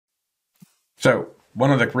So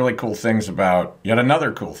one of the really cool things about, yet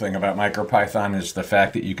another cool thing about MicroPython is the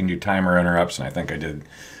fact that you can do timer interrupts. And I think I did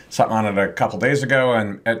something on it a couple days ago.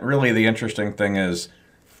 And really the interesting thing is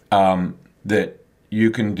that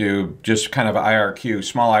you can do just kind of IRQ,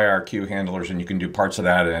 small IRQ handlers, and you can do parts of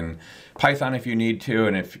that in Python if you need to.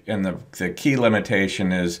 And the key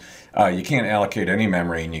limitation is you can't allocate any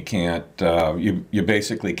memory, and you can't you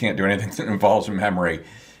basically can't do anything that involves memory.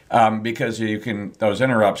 Because those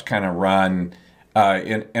interrupts kind of run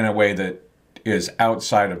in a way that is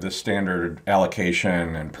outside of the standard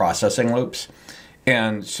allocation and processing loops.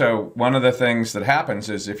 And so one of the things that happens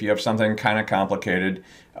is if you have something kind of complicated,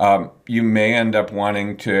 you may end up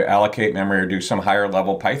wanting to allocate memory or do some higher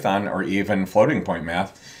level Python or even floating point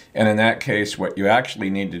math. And in that case, what you actually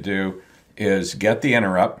need to do is get the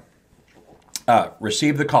interrupt,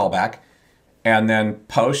 receive the callback, and then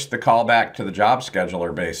post the callback to the job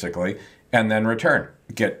scheduler, basically, and then return.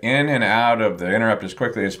 Get in and out of the interrupt as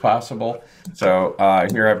quickly as possible. So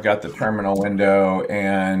here I've got the terminal window,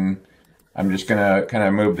 and I'm just going to kind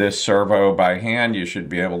of move this servo by hand. You should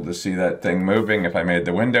be able to see that thing moving if I made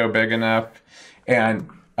the window big enough. And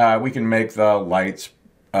we can make the lights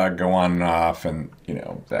go on and off and,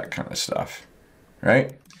 that kind of stuff,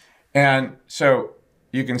 right? And so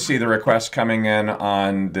you can see the request coming in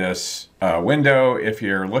on this window if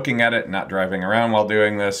you're looking at it, not driving around while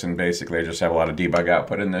doing this. And basically, I just have a lot of debug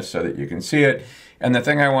output in this so that you can see it. And the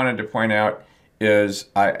thing I wanted to point out is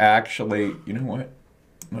I actually, you know what?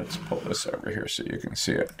 Let's pull this over here so you can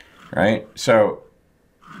see it, right? So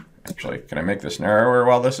actually, can I make this narrower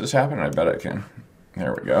while this is happening? I bet I can.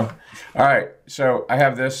 There we go. All right, so I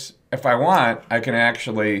have this. If I want, I can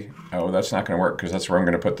actually, oh, that's not going to work because that's where I'm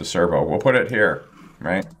going to put the servo. We'll put it here,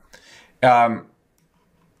 right?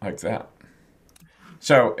 Like that.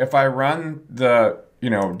 So if I run the,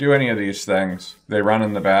 do any of these things, they run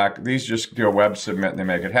in the back. These just do a web submit and they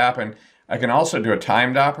make it happen. I can also do a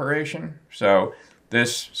timed operation. So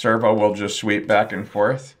this servo will just sweep back and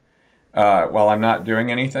forth while I'm not doing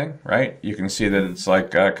anything, right? You can see that it's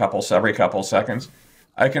like every couple seconds.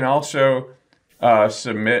 I can also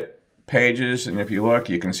submit pages, and if you look,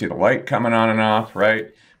 you can see the light coming on and off,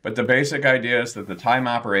 right? But the basic idea is that the time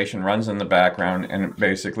operation runs in the background, and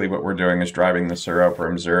basically what we're doing is driving the servo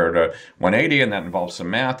from 0 to 180, and that involves some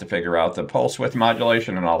math to figure out the pulse width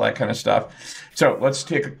modulation and all that kind of stuff. So let's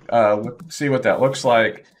take see what that looks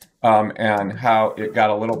like and how it got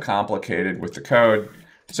a little complicated with the code.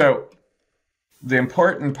 So the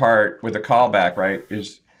important part with the callback, right,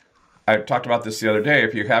 is I talked about this the other day.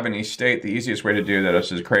 If you have any state, the easiest way to do that is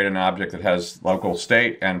to create an object that has local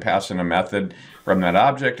state and pass in a method from that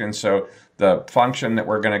object. And so the function that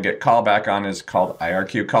we're going to get callback on is called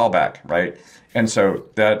IRQ callback, right? And so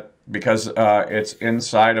that because it's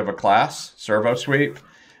inside of a class, servo sweep,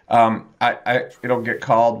 it'll get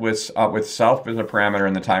called with self as a parameter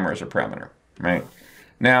and the timer as a parameter, right?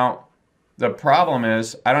 Now, the problem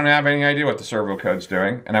is I don't have any idea what the servo code's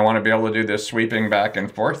doing, and I want to be able to do this sweeping back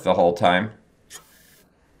and forth the whole time.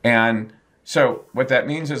 And so what that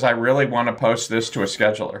means is I really want to post this to a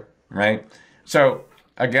scheduler, right? So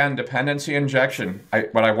again, dependency injection.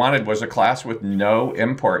 What I wanted was a class with no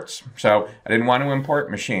imports. So I didn't want to import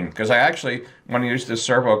machine because I actually want to use this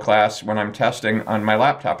servo class when I'm testing on my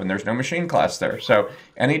laptop, and there's no machine class there. So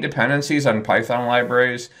any dependencies on Python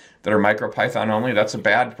libraries that are MicroPython only, that's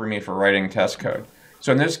bad for me for writing test code.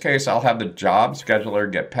 So in this case, I'll have the job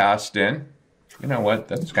scheduler get passed in. You know what?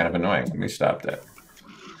 That's kind of annoying. Let me stop that.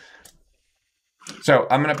 So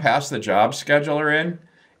I'm going to pass the job scheduler in,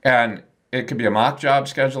 and it could be a mock job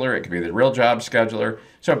scheduler. It could be the real job scheduler.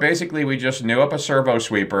 So basically, we just new up a servo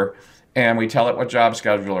sweeper, and we tell it what job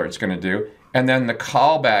scheduler it's going to do. And then the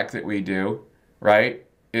callback that we do, right,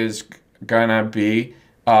 is going to be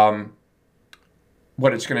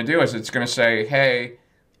what it's going to do is it's going to say, hey,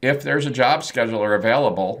 if there's a job scheduler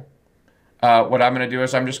available, what I'm going to do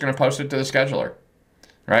is I'm just going to post it to the scheduler,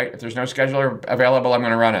 right? If there's no scheduler available, I'm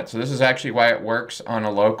going to run it. So this is actually why it works on a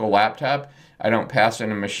local laptop. I don't pass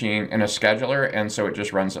in a machine in a scheduler, and so it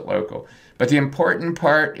just runs it local. But the important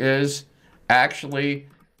part is actually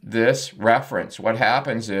this reference. What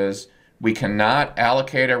happens is we cannot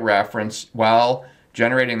allocate a reference while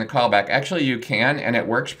generating the callback. Actually, you can, and it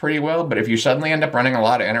works pretty well, but if you suddenly end up running a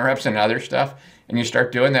lot of interrupts and other stuff, and you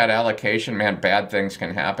start doing that allocation, man, bad things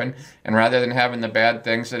can happen. And rather than having the bad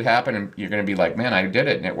things that happen, you're going to be like, man, I did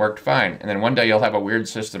it, and it worked fine. And then one day you'll have a weird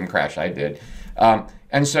system crash. I did.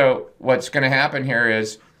 And so what's going to happen here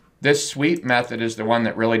is this sweep method is the one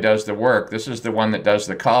that really does the work. This is the one that does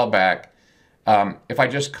the callback. If I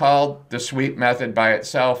just called the sweep method by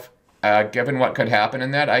itself, given what could happen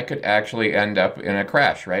in that, I could actually end up in a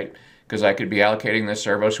crash, right? Because I could be allocating this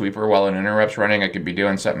servo sweeper while an interrupt's running. I could be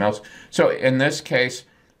doing something else. So in this case,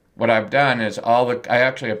 what I've done is I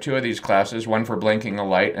actually have two of these classes, one for blinking a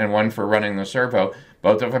light and one for running the servo.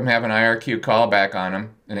 Both of them have an IRQ callback on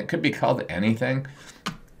them, and it could be called anything.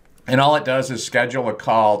 And all it does is schedule a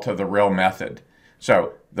call to the real method.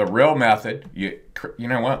 So the real method, you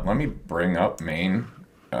know what? Let me bring up main.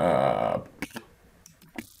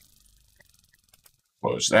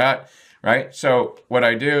 Close that, right? So what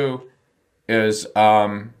I do is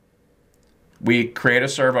we create a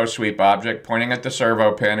servo sweep object pointing at the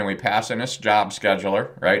servo pin, and we pass in a job scheduler,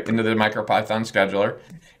 right, into the micropython scheduler.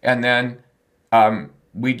 And then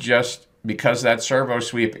we just, because that servo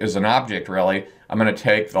sweep is an object, really, I'm going to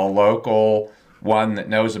take the local one that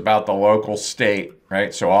knows about the local state,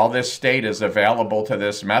 right? So all this state is available to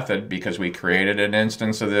this method because we created an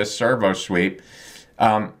instance of this servo sweep.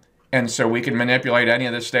 And so we can manipulate any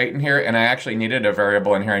of the state in here. And I actually needed a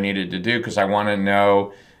variable in here I needed to do because I want to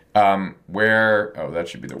know where, oh, that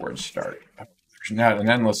should be the word start. There's not an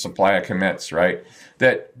endless supply of commits, right?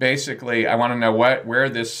 That basically I want to know where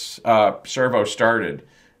this servo started.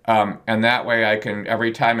 And that way I can,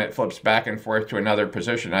 every time it flips back and forth to another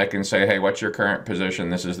position, I can say, hey, what's your current position?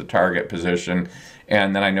 This is the target position.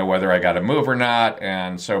 And then I know whether I got to move or not.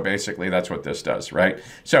 And so basically that's what this does, right?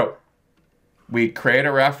 So we create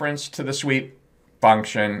a reference to the sweep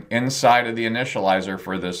function inside of the initializer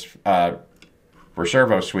for this for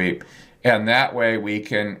servo sweep, and that way we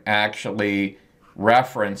can actually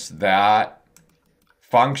reference that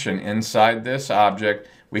function inside this object.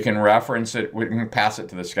 We can reference it, we can pass it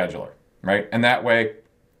to the scheduler, right? And that way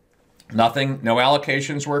no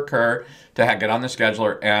allocations will occur to get on the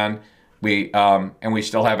scheduler, and we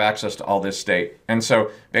still have access to all this state. And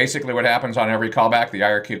so basically what happens on every callback, the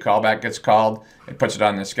IRQ callback gets called, it puts it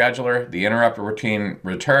on the scheduler, the interrupt routine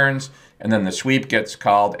returns, and then the sweep gets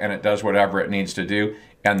called and it does whatever it needs to do.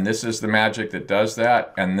 And this is the magic that does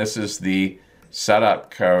that. And this is the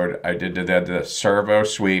setup code I did to the servo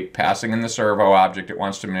sweep, passing in the servo object it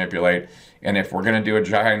wants to manipulate. And if we're going to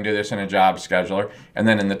try and do this in a job scheduler, and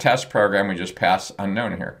then in the test program, we just pass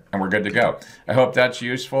unknown here and we're good to go. I hope that's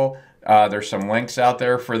useful. There's some links out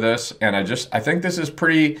there for this, and I think this is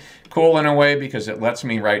pretty cool in a way because it lets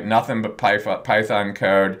me write nothing but Python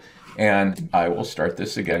code. And I will start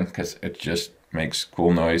this again because it just makes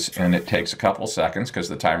cool noise, and it takes a couple seconds because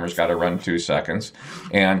the timer's got to run 2 seconds.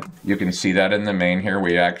 And you can see that in the main here.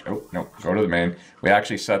 Go to the main. We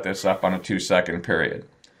actually set this up on a 2-second period.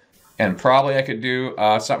 And probably I could do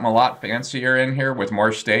something a lot fancier in here with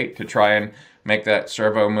more state to try and make that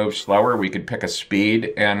servo move slower. We could pick a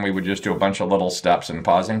speed and we would just do a bunch of little steps and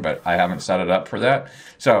pausing, but I haven't set it up for that.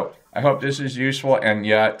 So I hope this is useful, and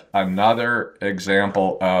yet another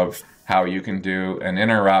example of how you can do an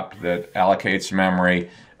interrupt that allocates memory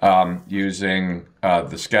using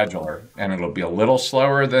the scheduler. And it'll be a little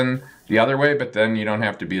slower than the other way, but then you don't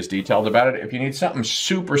have to be as detailed about it. If you need something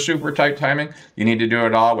super, super tight timing, you need to do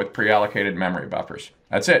it all with pre-allocated memory buffers.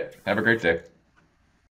 That's it. Have a great day.